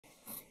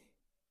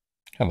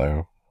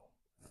Hello,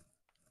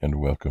 and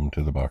welcome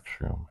to the box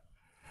room.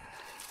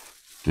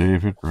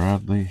 David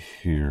Bradley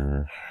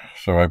here.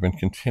 So I've been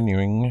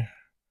continuing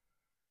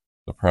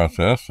the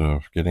process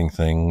of getting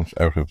things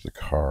out of the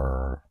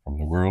car from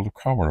the World of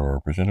Commodore,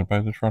 presented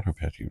by the Toronto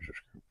Pet Users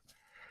Group.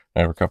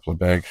 I have a couple of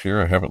bags here.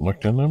 I haven't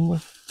looked in them,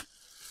 so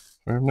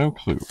I have no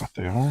clue what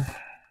they are.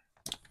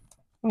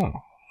 Oh.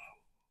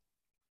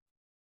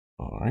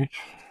 Alright.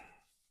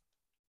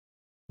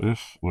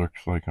 This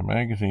looks like a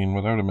magazine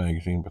without a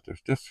magazine, but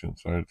there's discs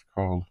inside. It's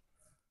called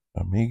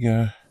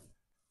Amiga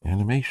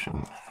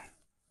Animation.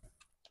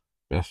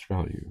 Best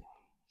value.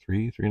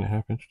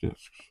 3.5-inch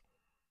discs.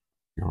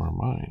 Your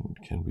mind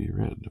can be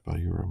read by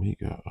your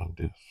Amiga on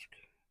disk.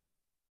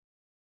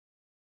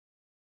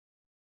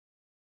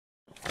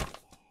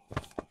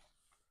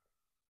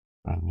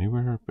 A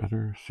newer,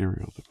 better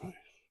serial device.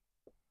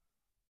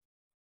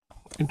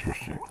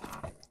 Interesting.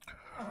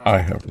 I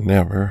have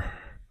never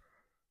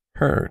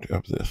heard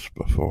of this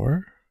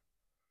before.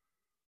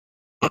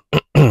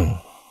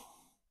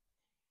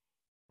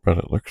 But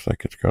it looks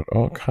like it's got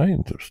all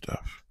kinds of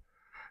stuff.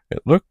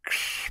 It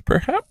looks,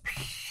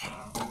 perhaps...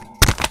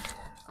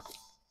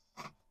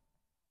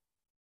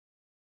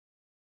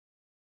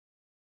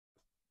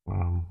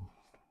 Oh,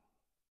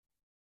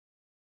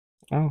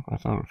 I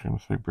thought it was going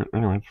to say Brit.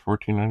 Anyway, it's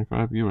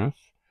 $14.95 US,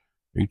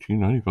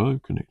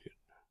 $18.95 Canadian.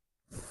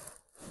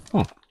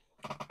 Hmm.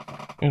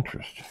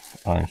 Interesting.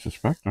 I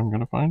suspect I'm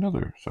going to find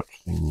other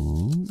such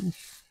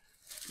things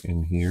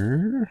in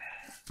here.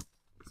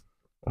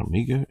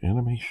 Amiga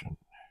Animation.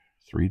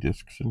 3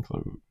 discs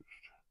enclosed.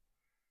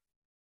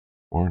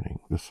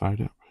 Warning, this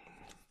side up.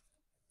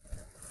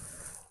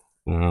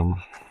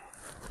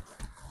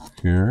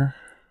 Here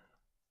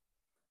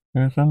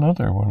is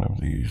another one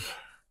of these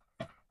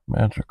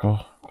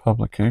magical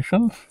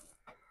publications.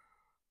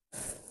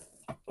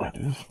 It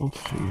is,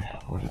 let's see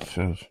what it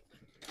says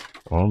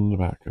on the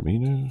back.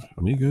 Amiga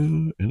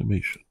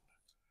Animation.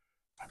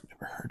 I've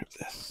never heard of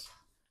this.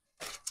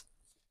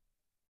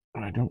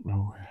 I don't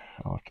know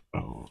how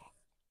to...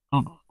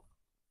 Oh.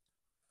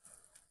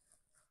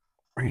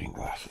 Reading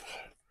glasses.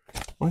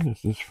 When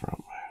is this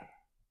from?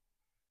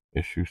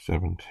 Issue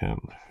 710.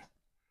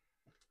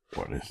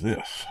 What is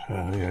this?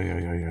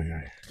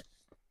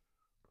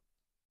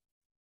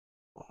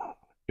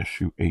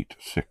 Issue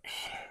 8/6.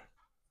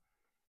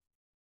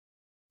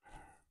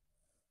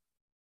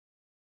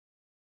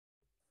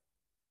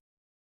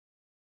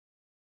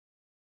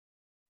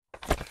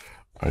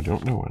 I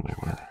don't know when they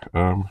were.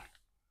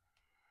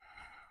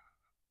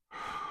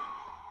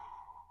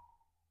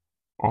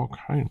 All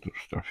kinds of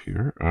stuff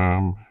here.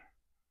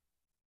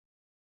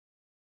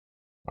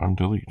 On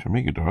delete,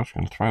 Amiga-DOS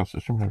and its file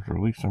system has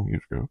released some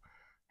years ago.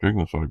 During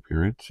this log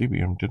period,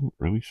 CBM didn't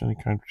release any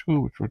kind of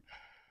tool which would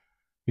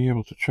be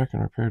able to check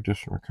and repair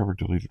disks and recover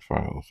deleted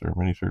files. There are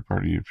many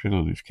third-party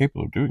utilities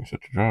capable of doing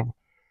such a job,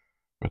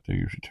 but they're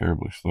usually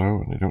terribly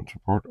slow and they don't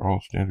support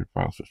all standard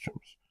file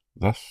systems.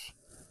 Thus,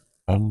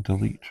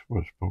 Undelete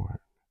was born.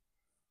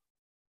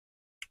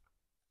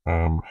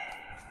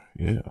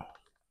 Yeah.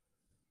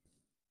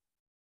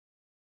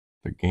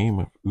 The Game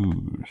of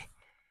Ooze.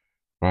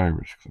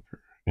 Virus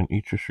Clipper. In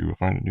each issue, you'll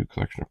find a new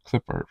collection of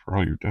clip art for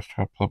all your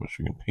desktop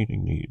publishing and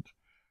painting needs.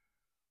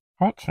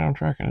 Hot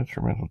soundtrack and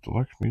instrumental,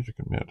 deluxe music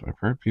and mid. I've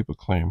heard people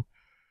claim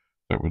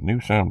that with new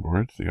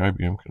soundboards, the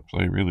IBM can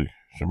play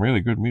some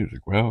really good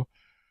music. Well,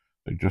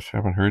 they just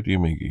haven't heard the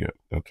Amiga yet.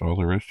 That's all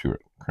there is to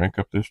it. Crank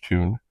up this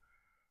tune,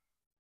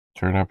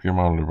 turn up your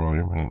monitor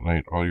volume, and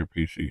invite all your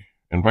PC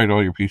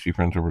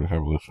friends over to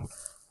have a listen.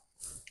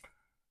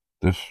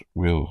 This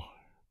will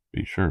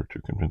be sure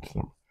to convince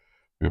them.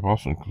 We have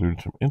also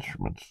included some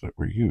instruments that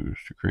were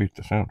used to create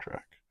the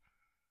soundtrack.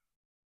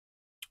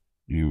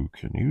 You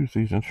can use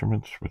these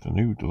instruments with a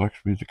new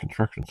deluxe music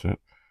instruction set,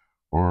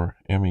 or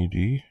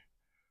MED,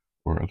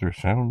 or other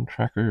sound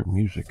tracker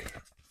music.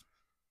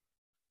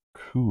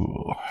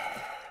 Cool.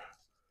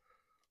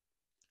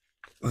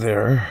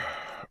 There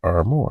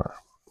are more.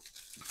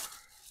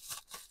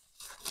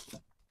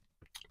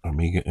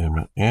 Amiga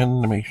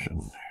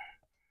Animation,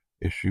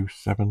 issue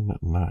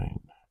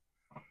 7/9.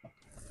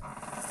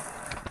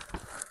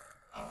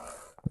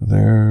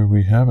 There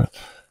we have it.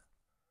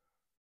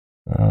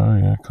 Oh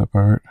yeah, clip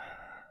art.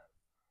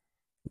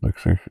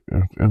 Looks like,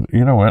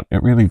 you know what?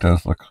 It really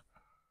does look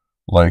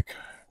like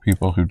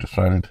people who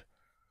decided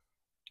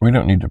we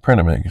don't need to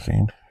print a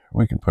magazine.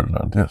 We can put it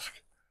on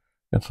disc.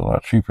 It's a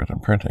lot cheaper than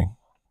printing.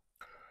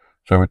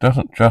 So it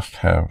doesn't just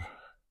have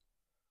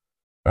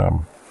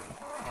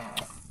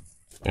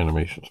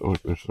animations. Oh,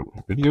 there's some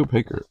video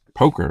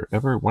poker.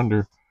 Ever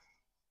wonder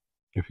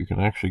if you can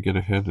actually get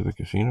ahead of the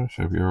casinos?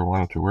 Have you ever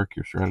wanted to work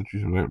your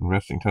strategies without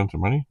investing tons of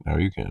money? Now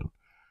you can.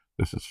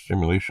 This is a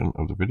simulation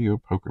of the video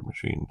poker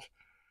machines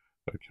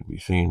that can be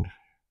seen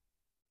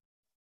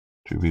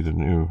to be the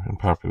new and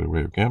popular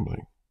way of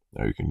gambling.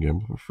 Now you can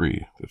gamble for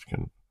free. This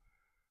can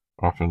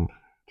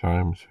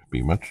oftentimes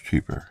be much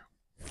cheaper.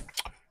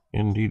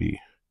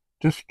 Indeedy.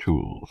 Disk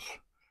tools.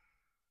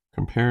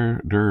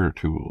 Compare dir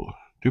tool.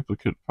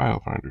 Duplicate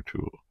file finder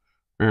tool.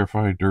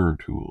 Verify dir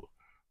tool.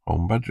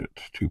 Home budget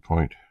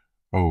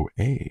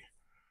 2.0A.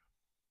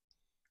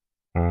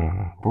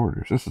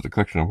 Borders. This is a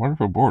collection of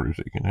wonderful borders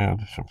that you can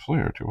add some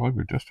flair to all of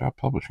your desktop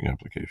publishing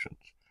applications.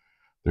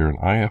 They're in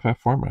IFF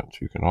format, so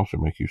you can also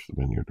make use of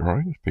them in your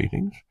drawings,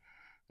 paintings,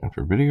 and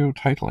for video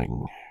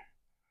titling.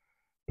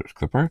 There's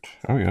clip art.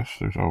 Oh yes,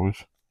 there's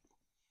always...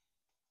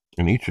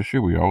 In each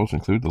issue, we always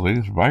include the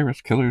latest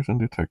virus killers and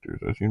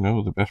detectors. As you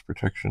know, the best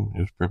protection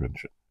is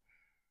prevention.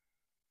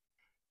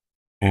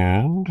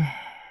 And,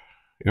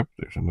 yep,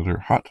 there's another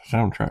hot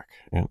soundtrack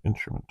and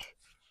instrument.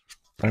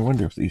 I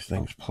wonder if these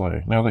things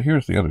play. Now,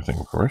 here's the other thing,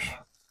 of course.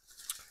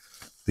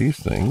 These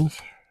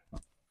things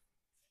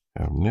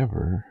have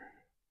never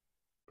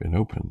been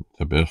opened.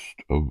 The Best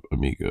of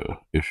Amiga,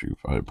 issue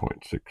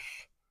 5.6.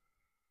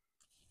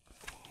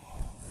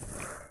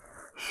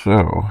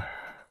 So,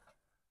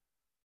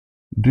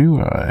 do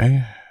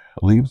I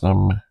leave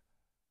them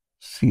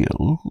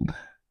sealed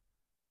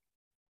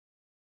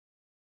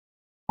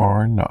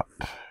or not?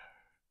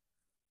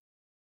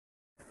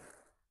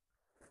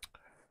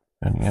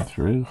 And the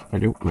answer is, I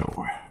don't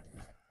know.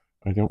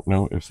 I don't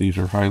know if these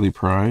are highly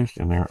prized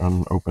in their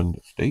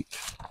unopened state.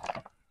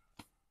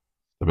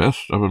 The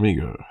Best of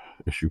Amiga,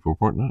 issue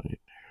 4.9.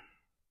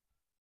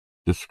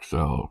 Disc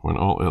salve when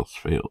all else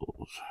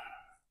fails.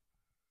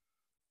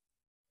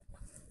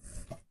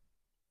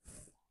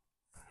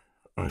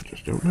 I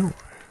just don't know.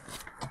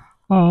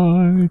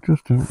 I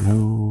just don't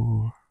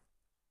know.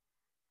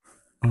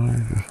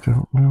 I just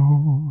don't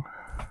know.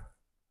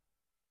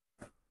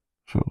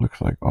 So it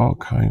looks like all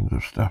kinds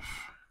of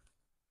stuff.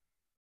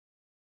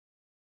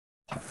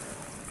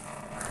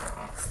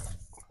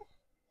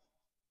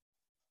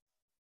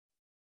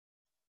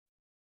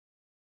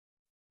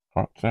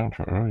 Hot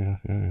soundtrack. Oh,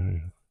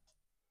 yeah.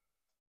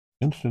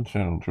 Instant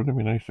sounds. Wouldn't it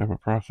be nice to have a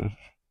process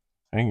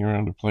hanging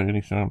around to play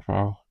any sound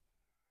file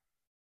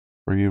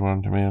for you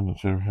on demand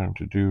instead of having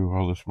to do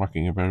all this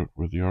mucking about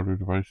with the audio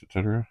device,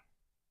 etc.?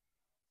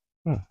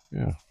 Huh,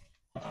 yeah.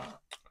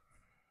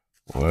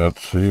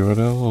 Let's see what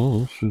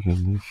else is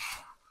in this.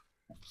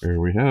 Here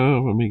we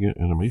have Amiga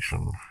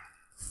Animation.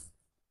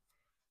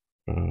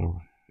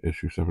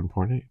 Issue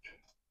 7.8.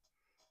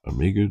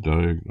 Amiga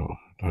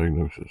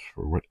Diagnosis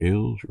for what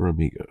ails your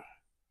Amiga.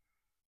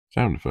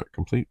 Sound effect.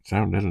 Complete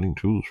sound editing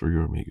tools for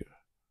your Amiga.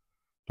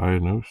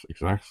 Diagnose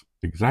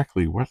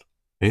exactly what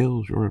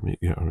ails your Amiga.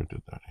 Yeah, I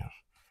did that, yes.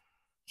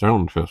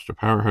 Soundfest, a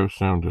powerhouse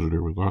sound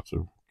editor with lots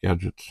of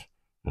gadgets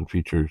and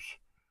features,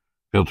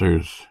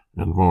 filters,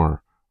 and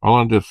more. All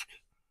on disc,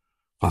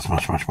 plus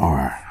much, much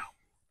more.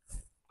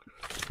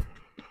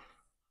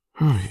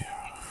 Oh, yeah.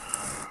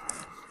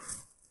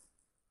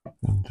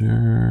 And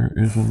there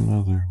is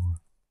another one,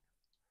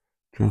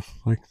 just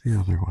like the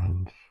other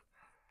ones.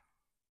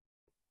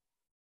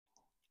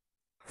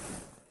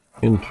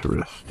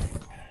 Interesting.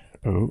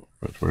 Oh,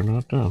 but we're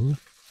not done.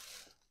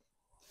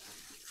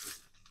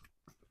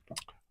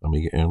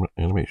 Amiga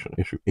Animation,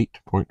 issue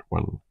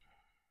 8.1.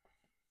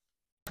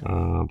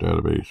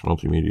 Database,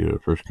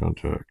 multimedia, first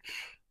contact.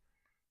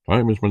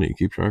 Time is money.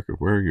 Keep track of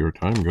where your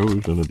time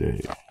goes in a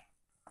day.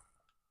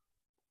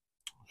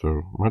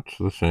 So much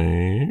the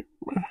same.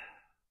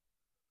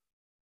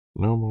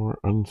 No more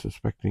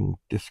unsuspecting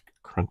disk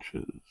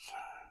crunches.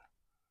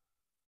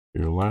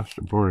 Your last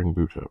boring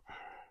boot up.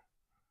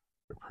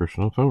 Your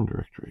personal phone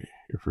directory.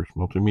 Your first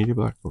multimedia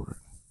blackboard.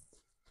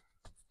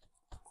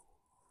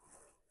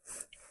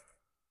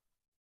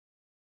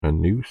 A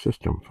new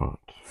system font.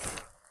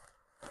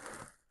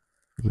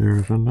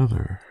 There's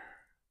another.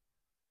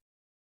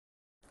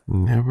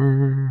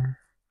 Never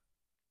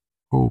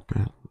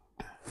opened.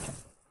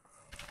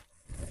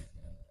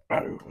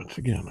 Oh, once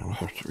again, I will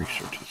have to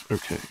research this.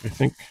 Okay, I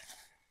think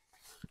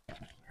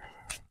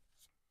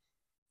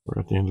we're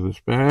at the end of this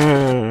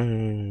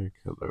bag.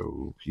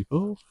 Hello,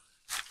 people.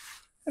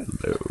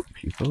 Hello,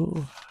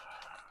 people.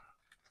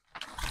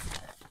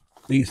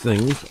 These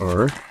things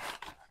are,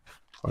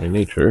 by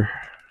nature,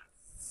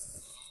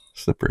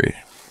 slippery.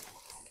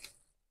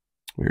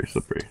 Very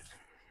slippery.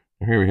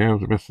 And here we have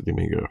the Best of the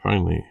Amiga.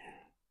 Finally,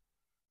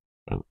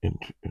 an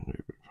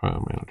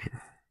file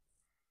manager.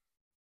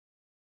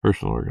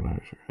 Personal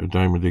organizer. A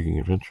diamond digging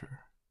adventure.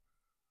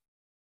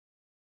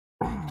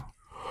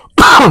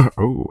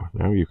 Oh,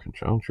 now you can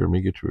challenge your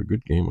Amiga to a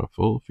good game of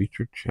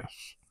full-featured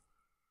chess.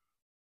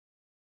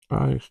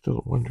 I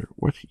still wonder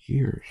what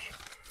years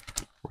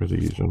were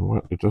these and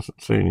what. It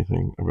doesn't say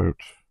anything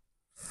about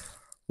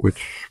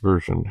which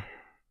version.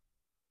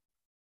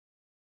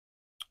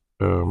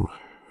 Oh,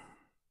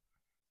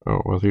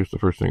 well, here's the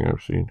first thing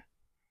I've seen.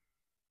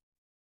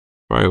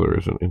 Filer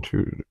is an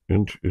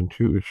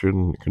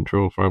intuition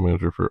control file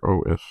manager for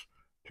OS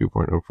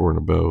 2.04 and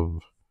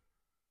above.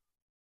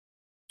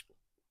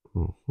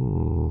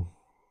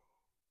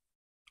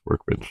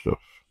 Workbench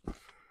stuff.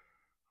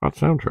 Hot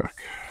soundtrack.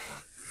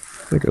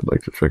 I think I'd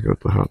like to check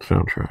out the hot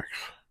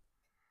soundtracks.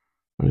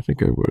 I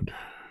think I would.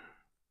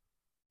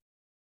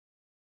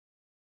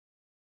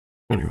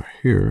 Anyway,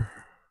 here.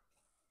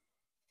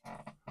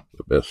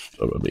 The Best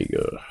of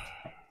Amiga.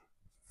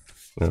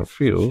 Now it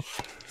feels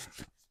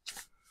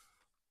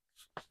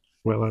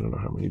well, I don't know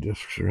how many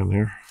discs are in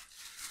there.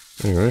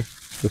 Anyway,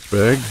 this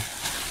bag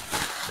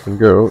can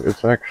go.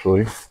 It's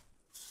actually,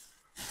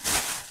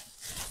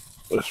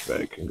 this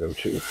bag can go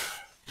too.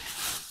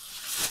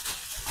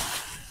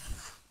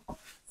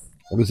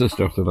 This is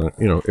stuff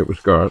that it was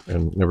got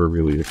and never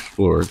really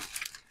explored.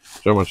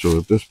 So much so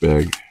that this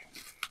bag,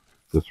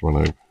 this one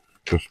I'm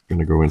just going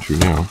to go into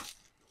now,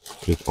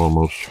 is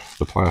almost,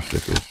 the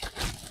plastic is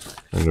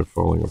kind of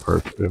falling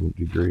apart and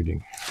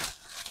degrading.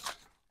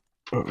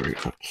 All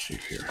right, let's see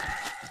here.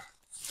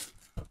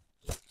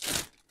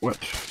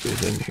 What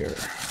is in here?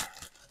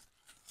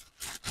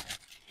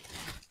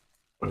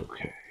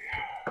 Okay.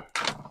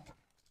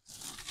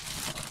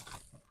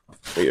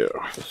 Yeah,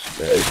 this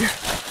bag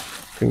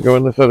can go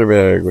in this other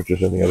bag, which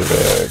is in the other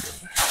bag.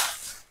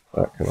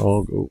 That can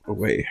all go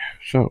away.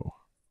 So,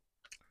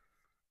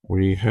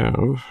 we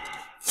have,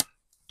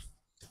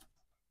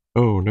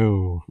 oh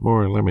no,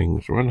 more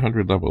Lemmings,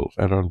 100 levels,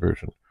 add-on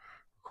version.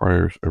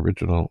 Requires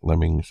original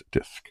Lemmings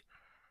disc.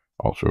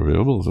 Also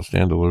available as a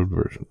standalone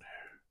version.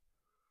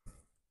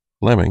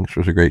 Lemmings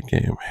was a great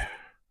game.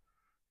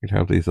 You'd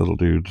have these little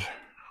dudes,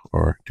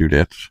 or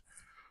dudettes,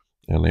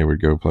 and they would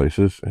go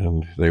places,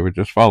 and they would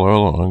just follow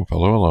along.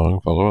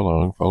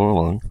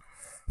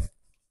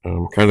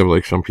 Kind of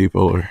like some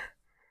people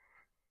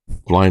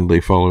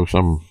blindly follow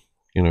some,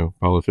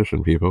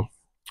 politician people.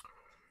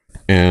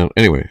 And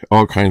anyway,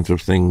 all kinds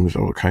of things,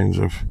 all kinds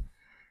of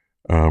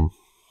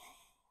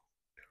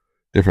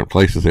different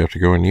places they have to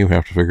go, and you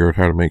have to figure out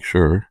how to make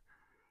sure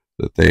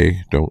that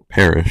they don't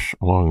perish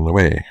along the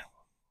way.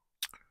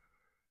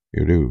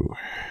 You do,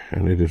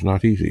 and it is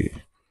not easy.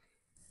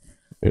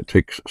 It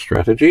takes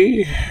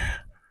strategy,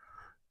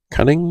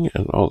 cunning,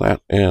 and all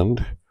that,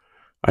 and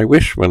I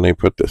wish when they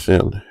put this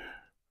in,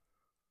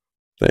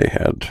 they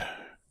had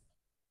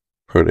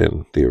put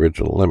in the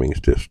original Lemmings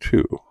disc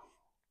too,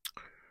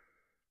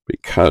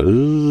 because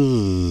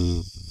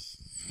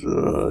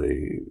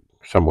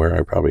somewhere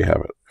I probably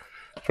have it.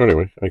 So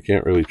anyway, I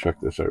can't really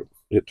check this out.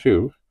 It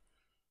too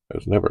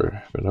has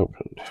never been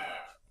opened.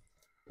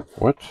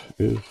 What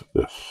is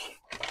this?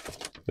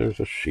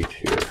 There's a sheet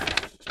here.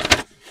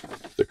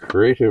 The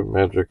Creative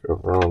Magic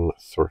of Ron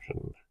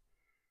Thornton.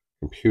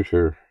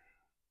 Computer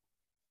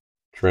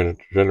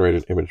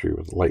generated imagery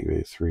with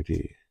lightweight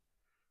 3D.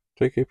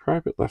 Take a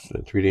private lesson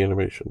in 3D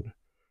animation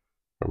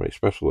from a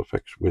special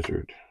effects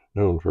wizard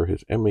known for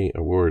his Emmy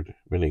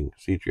Award-winning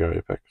CGI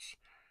effects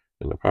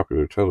in the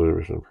popular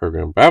television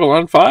program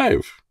Babylon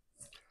 5.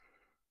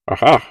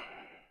 Aha!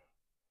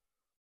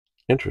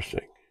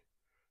 Interesting.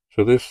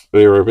 So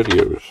there are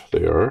videos.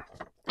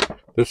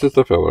 This is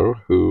the fellow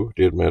who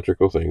did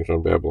magical things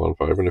on Babylon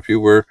 5, and if you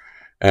were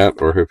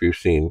at, or if you've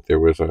seen, there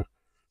were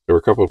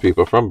a couple of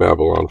people from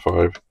Babylon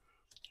 5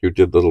 who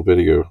did little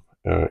video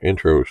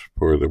intros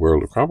for the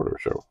World of Commodore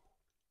show.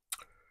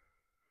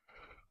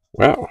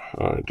 Wow,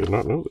 I did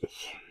not know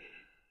this.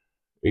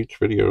 Each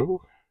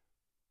video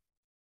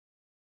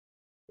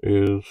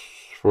is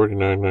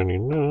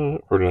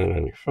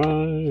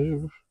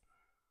 $49.95,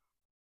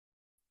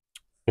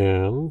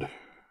 and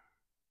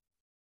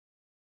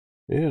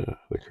yeah,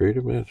 the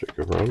Creative Magic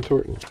of Ron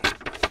Thornton.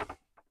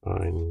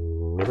 I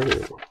never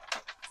knew.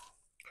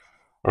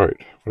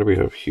 Alright, what do we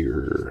have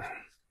here?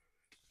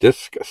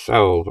 Disc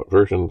Salve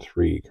version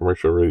 3,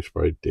 commercial release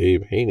by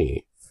Dave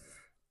Haney.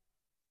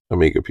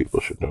 Amiga people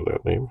should know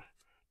that name.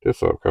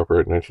 Disc Salve,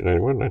 copyright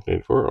 1991,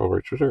 1984, all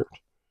rights reserved.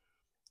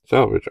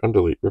 Salvage,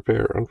 undelete,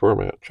 repair,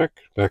 unformat,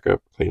 check,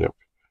 backup, cleanup,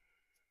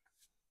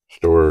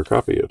 store,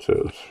 copy, it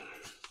says.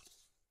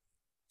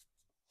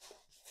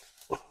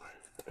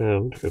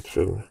 And it's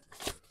in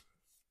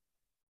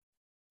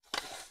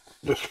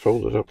this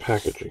folded up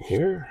packaging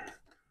here.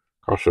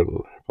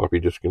 Caution,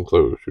 floppy disk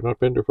enclosed, do not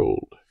bend or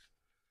fold.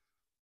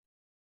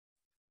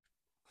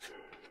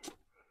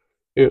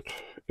 It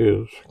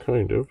is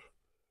kind of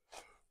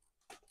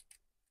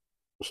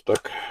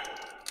stuck.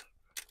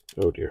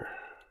 Oh dear.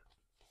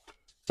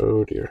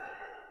 Oh dear.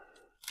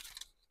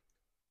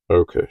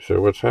 Okay,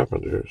 so what's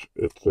happened is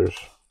there's,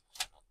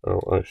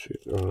 oh, I see.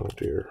 Oh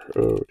dear.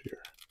 Oh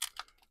dear.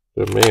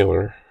 The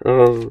mailer.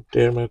 Oh,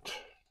 damn it.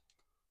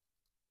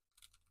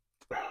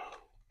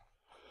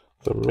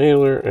 The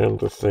mailer and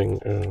the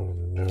thing.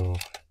 Oh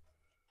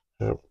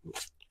no.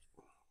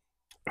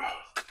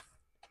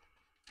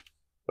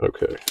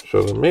 Okay,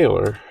 so the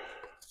mailer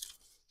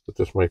that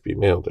this might be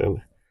mailed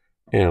in,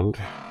 and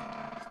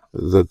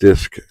the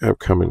disc have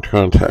come in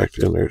contact,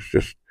 and there's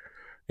just,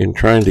 in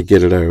trying to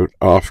get it out,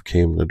 off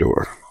came the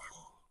door.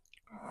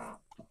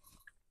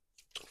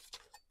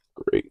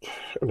 Great,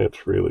 and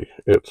it's really,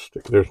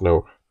 there's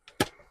no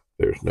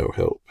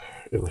help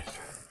in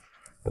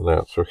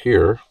that. So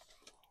here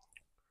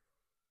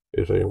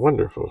is a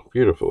wonderful,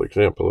 beautiful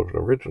example of an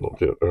original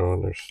disc. Oh,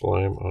 and there's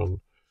slime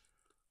on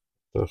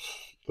this.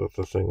 That's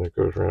the thing that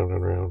goes round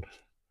and round.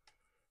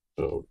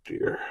 Oh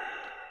dear.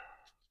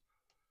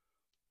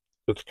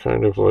 It's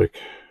kind of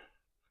like,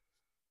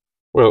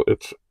 well,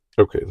 it's,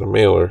 okay, the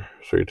mailer,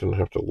 so you didn't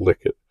have to lick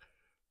it,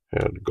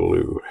 had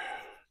glue.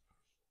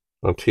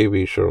 On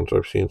TV shows,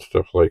 I've seen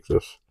stuff like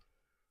this,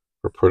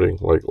 for putting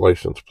like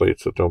license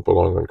plates that don't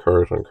belong on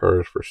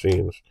cars for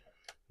scenes.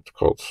 It's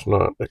called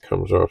snot. It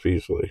comes off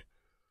easily.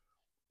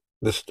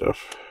 This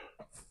stuff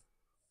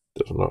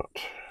does not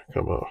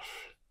come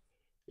off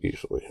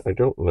easily. I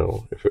don't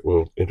know if it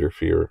will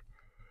interfere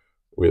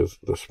with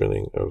the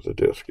spinning of the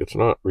disc. It's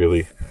not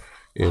really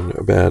in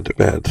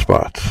bad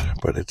spots,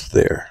 but it's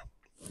there.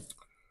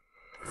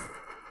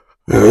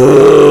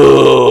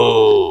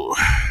 Oh!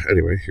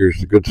 Anyway, here's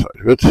the good side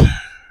of it.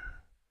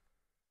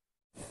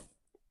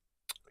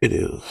 It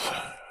is.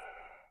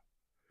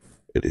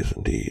 It is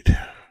indeed.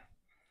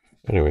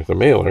 Anyway, the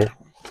mailer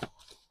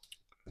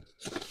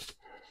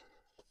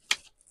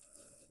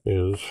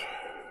is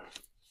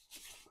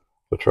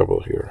the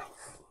trouble here.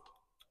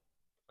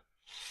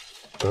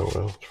 Oh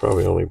well, it's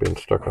probably only been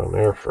stuck on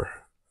there for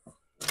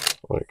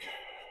like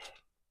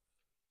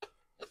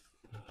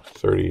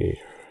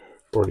 30,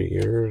 40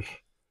 years.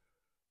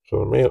 So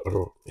the mail,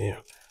 oh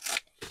man.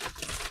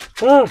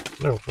 Ah,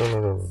 no.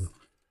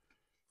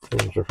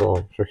 Things are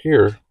falling. So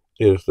here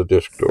is the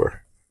disc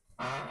door.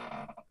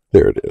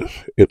 There it is.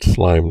 It's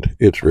slimed,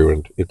 it's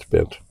ruined, it's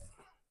bent,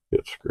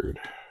 it's screwed.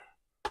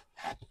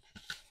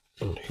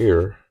 And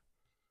here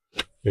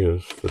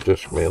is the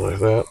disc mailer.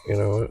 That, you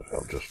know what,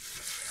 I'll just,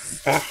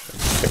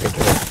 stick it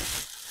there.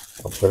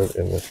 I'll put it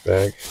in this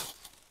bag.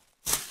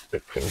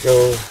 It can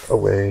go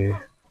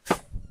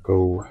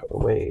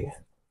away,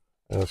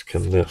 as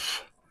can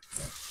this.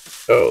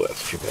 Oh,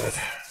 that's too bad.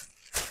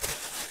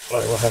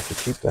 I will have to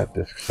keep that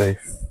disc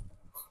safe.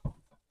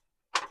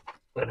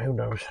 And who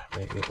knows,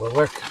 maybe it will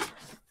work,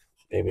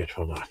 maybe it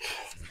will not.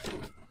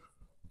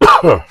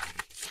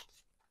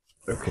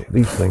 Okay,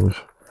 these things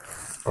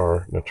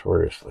are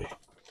notoriously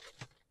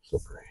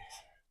slippery.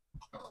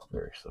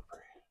 Very slippery.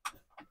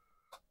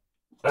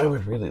 I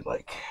would really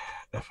like,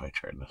 if I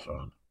turn this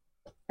on,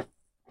 I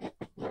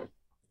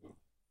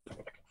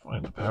can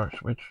find the power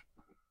switch.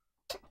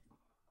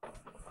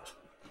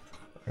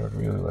 I would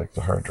really like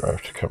the hard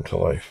drive to come to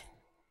life.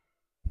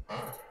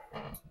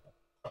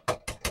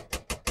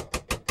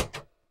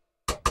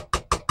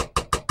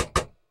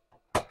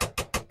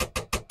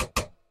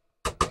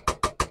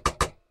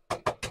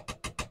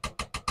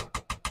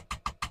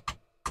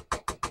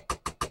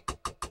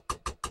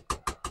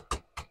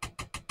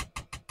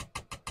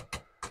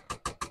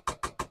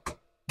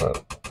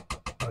 But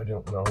I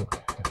don't know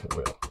if it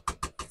will.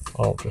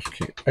 I'll just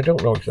keep, I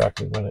don't know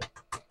exactly when it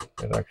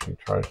actually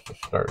tries to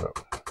start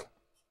up.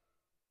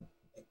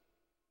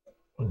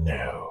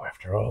 No,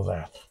 after all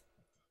that.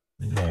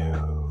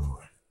 No.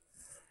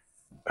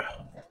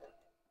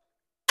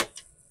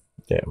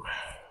 Damn.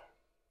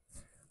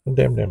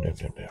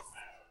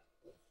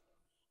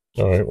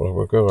 Alright, well,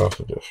 we'll go off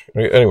the disc.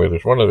 Anyway,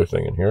 there's one other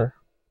thing in here.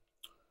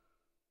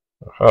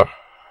 Aha.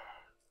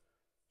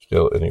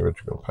 Still in the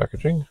original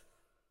packaging.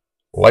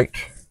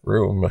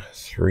 Lightroom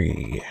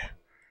 3.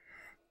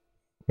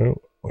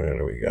 Oh, what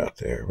do we got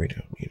there? We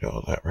don't need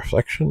all that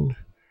reflection.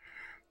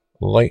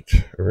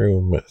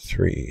 Lightroom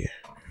 3.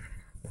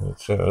 And it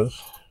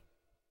says,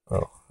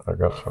 oh, I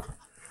got something.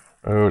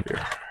 Oh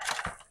dear.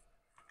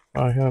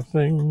 I have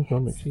things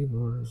on the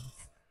keyboard.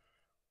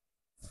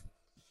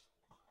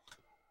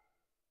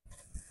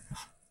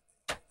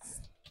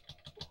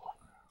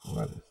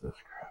 What is this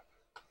crap?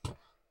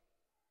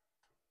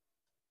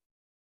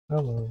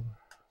 Hello.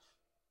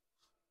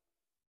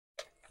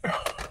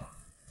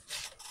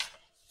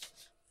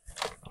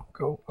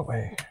 Go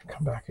away.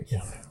 Come back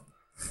again.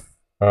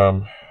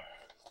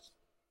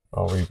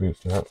 I'll reboot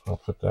that. I'll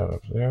put that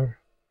up there.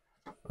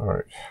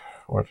 Alright.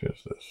 What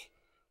is this?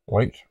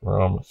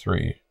 Lightroom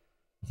 3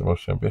 is the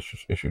most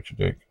ambitious issue to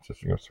date,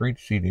 consisting of 3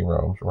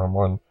 CD-ROMs. ROM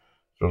 1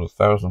 shows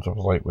thousands of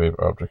lightwave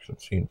objects and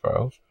scene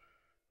files,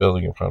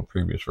 building upon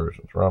previous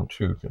versions. ROM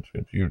 2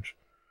 contains huge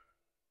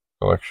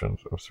collections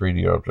of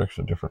 3D objects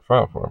in different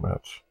file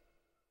formats,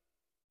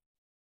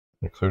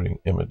 including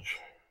image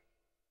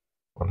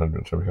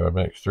 175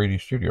 megs,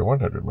 3D Studio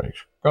 100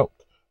 megs,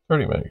 Sculpt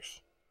 30 megs,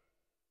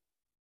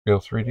 Scale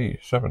 3D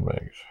 7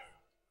 megs.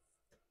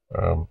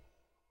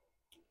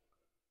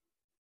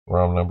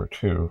 ROM number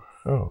 2.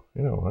 Oh,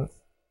 you know what?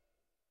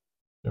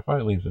 If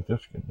I leave the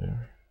disk in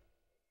there,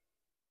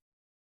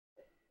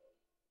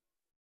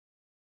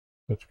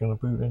 it's going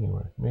to boot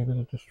anyway. Maybe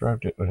the disk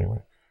drive did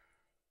anyway.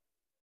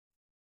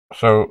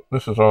 So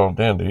this is all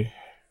dandy.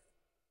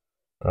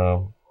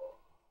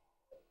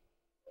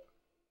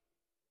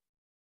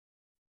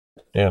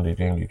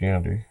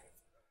 Dandy.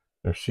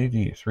 There's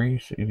CD, 3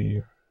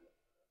 CD,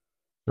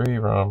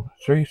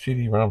 3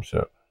 CD-ROM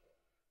set.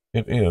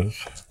 It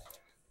is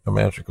a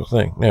magical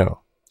thing.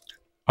 Now,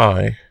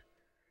 I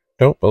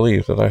don't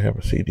believe that I have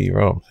a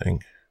CD-ROM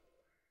thing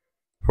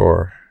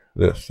for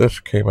this. This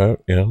came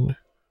out in,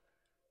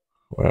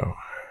 wow,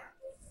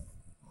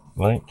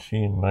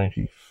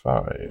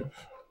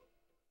 1995.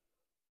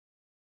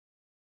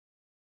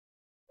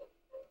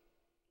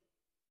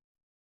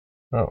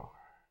 Oh.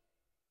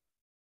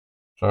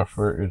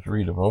 Software is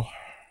readable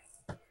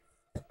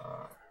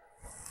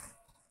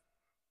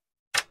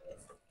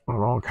on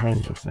all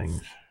kinds of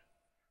things.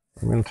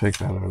 I'm going to take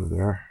that out of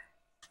there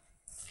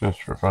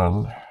just for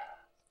fun.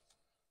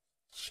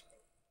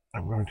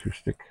 I'm going to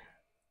stick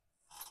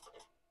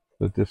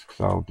the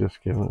solid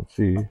disk in and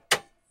see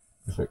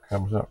if it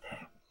comes up.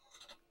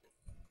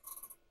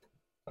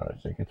 I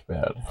think it's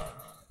bad.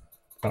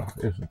 Oh,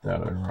 isn't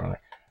that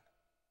ironic?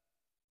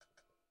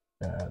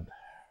 Bad.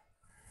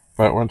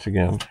 But once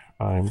again,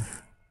 I'm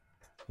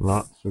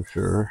not so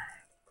sure.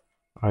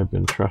 I've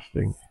been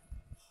trusting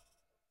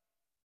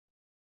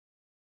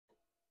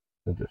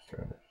the disk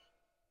drivers.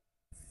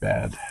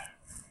 Bad.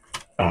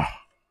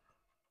 Ah,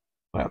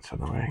 that's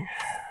annoying.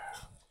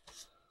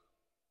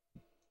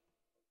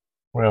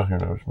 Well, who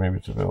knows? Maybe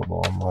it's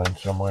available online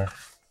somewhere.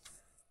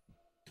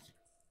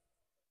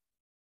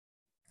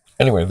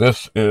 Anyway,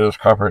 this is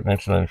copyright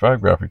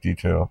 1995 graphic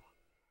detail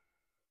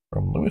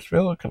from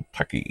Louisville,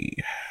 Kentucky.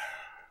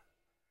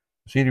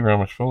 The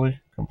CD-ROM is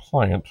fully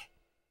compliant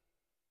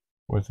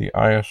with the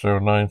ISO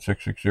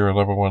 9660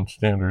 Level 1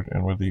 standard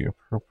and with the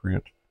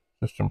appropriate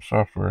system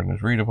software and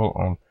is readable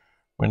on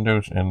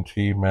Windows,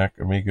 NT, Mac,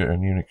 Amiga,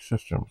 and Unix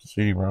systems. The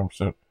CD-ROM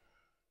set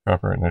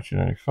copyright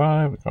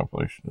 1995. The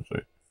compilation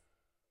is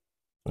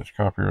it's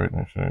copyright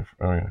 1995.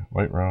 Oh yeah,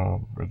 Light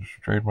ROM,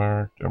 registered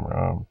trademark,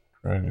 DEM-ROM.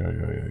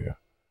 Yeah.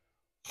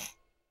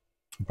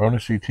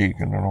 Bonus CT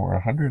can run over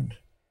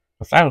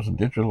 1,000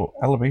 digital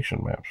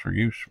elevation maps for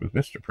use with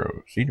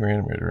VistaPro, Senior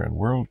Animator, and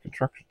World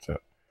Construction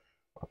Set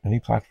on any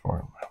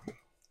platform.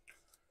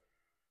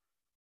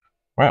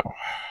 Wow.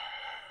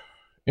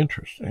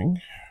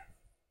 Interesting.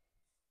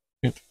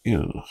 It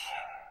is.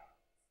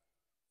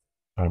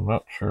 I'm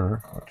not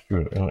sure what to do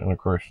with it. And of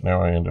course,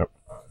 now I end up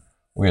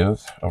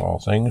with, of all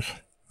things,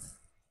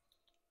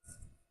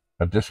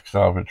 a disk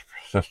salvage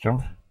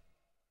system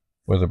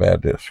with a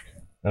bad disk.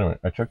 Anyway,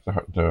 I took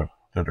the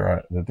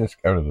disk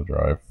out of the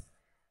drive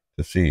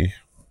to see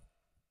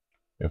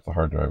if the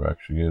hard drive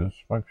actually is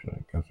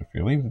functioning. Because if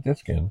you leave the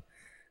disk in,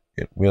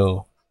 it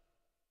will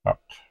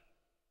opt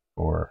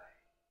for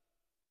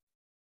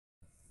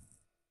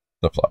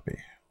the floppy.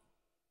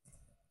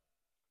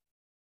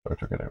 So I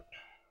took it out.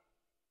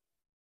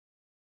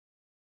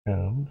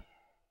 And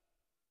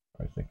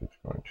I think it's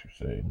going to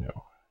say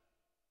no.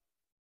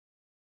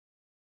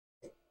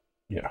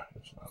 Yeah,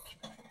 it's not.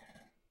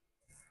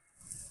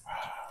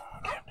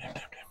 Damn.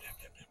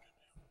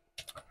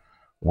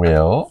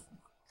 Well,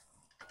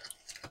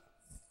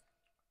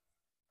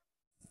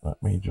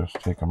 let me just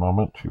take a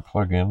moment to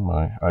plug in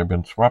I've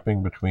been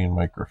swapping between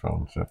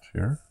microphone sets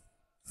here.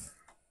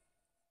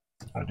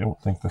 I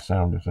don't think the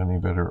sound is any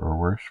better or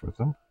worse with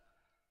them.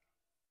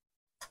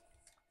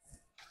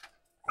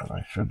 And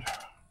I should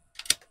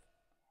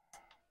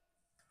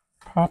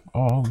pop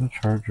on the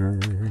charger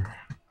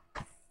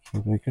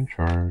so they can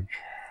charge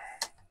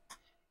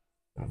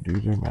and do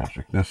their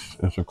magic. This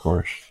is, of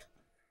course,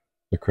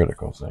 the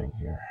critical thing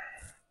here.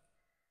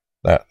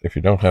 That, if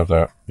you don't have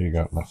that, you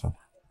got nothing.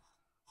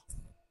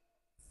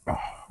 Oh,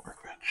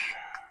 workbench.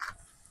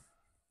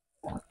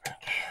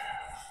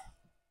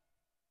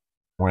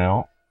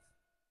 Well,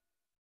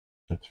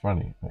 it's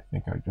funny. I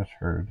think I just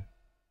heard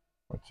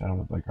what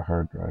sounded like a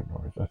hard drive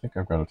noise. I think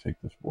I've got to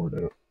take this board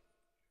out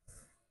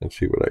and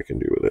see what I can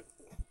do with it.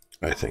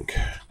 I think.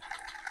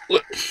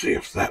 Let's see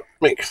if that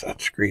makes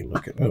that screen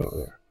look at oh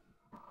there.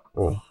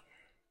 Well,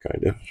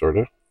 kinda,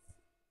 sorta.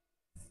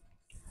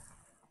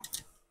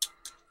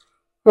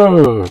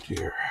 Oh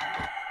dear.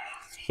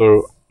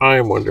 So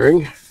I'm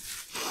wondering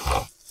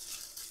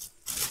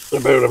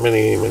about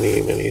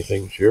many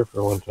things here.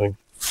 For one thing,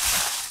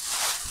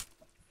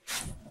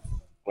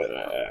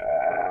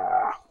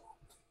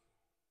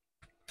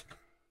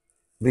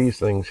 these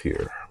things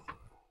here.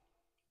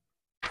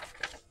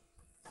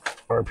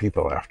 Are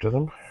people after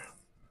them?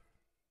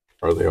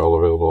 Are they all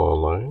available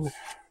online?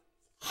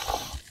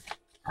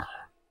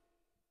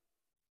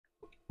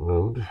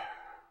 And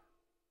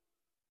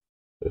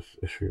this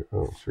issue,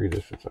 it's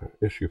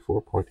issue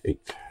 4.8.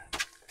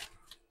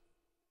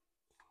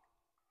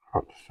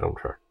 Hot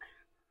soundtrack.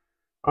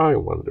 I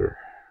wonder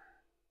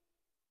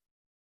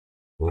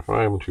if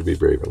I am to be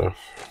brave enough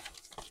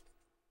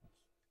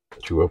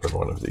to open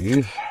one of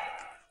these.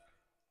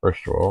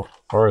 First of all,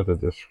 are the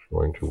discs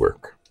going to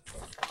work?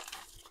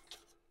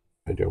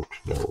 I don't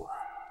know.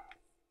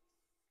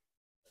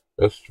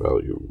 Best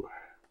value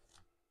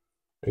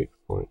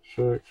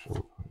 8.6.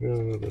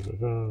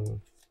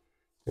 You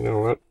know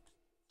what?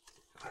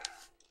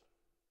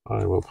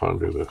 I will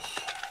ponder this.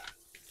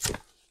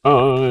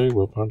 I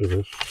will.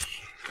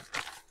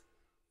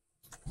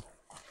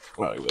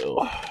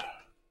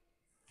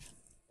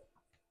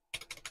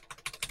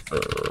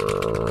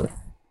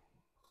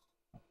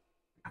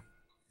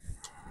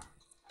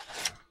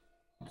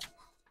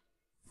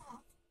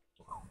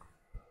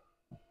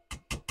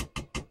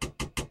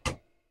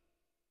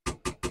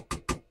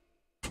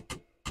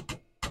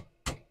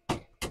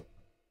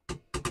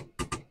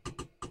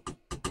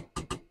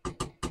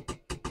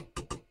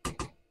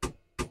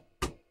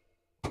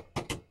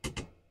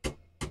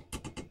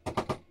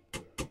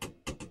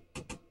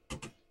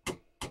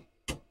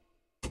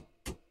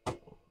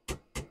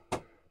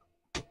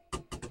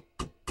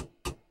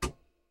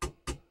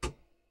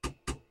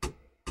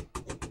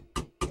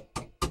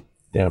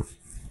 Damn.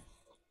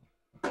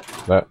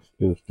 That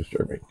is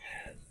disturbing.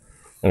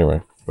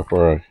 Anyway,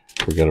 before I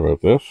forget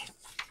about this,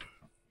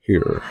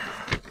 here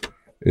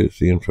is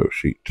the info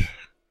sheet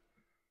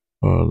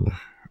on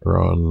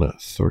Ron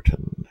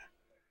Thornton.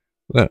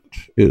 That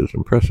is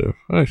impressive.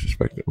 I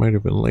suspect it might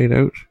have been laid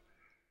out,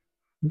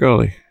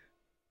 golly,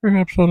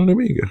 perhaps on an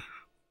Amiga.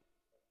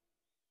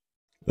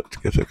 Let's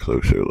get a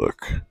closer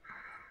look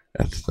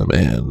at the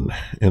man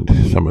and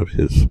some of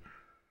his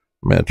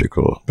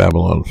magical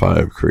Babylon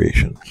 5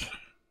 creations.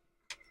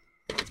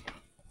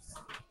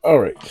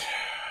 Alright.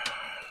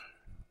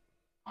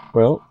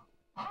 Well,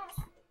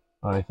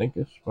 I think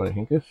it's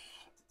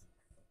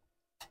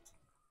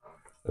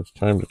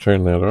time to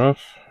turn that off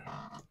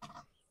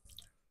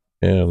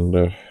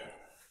and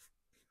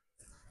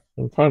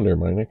ponder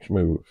my next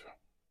move.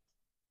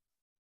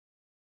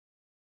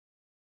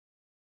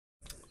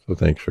 So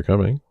thanks for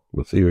coming.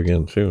 We'll see you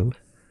again soon.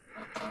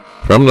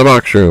 From the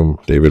box room,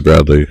 David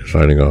Bradley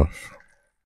signing off.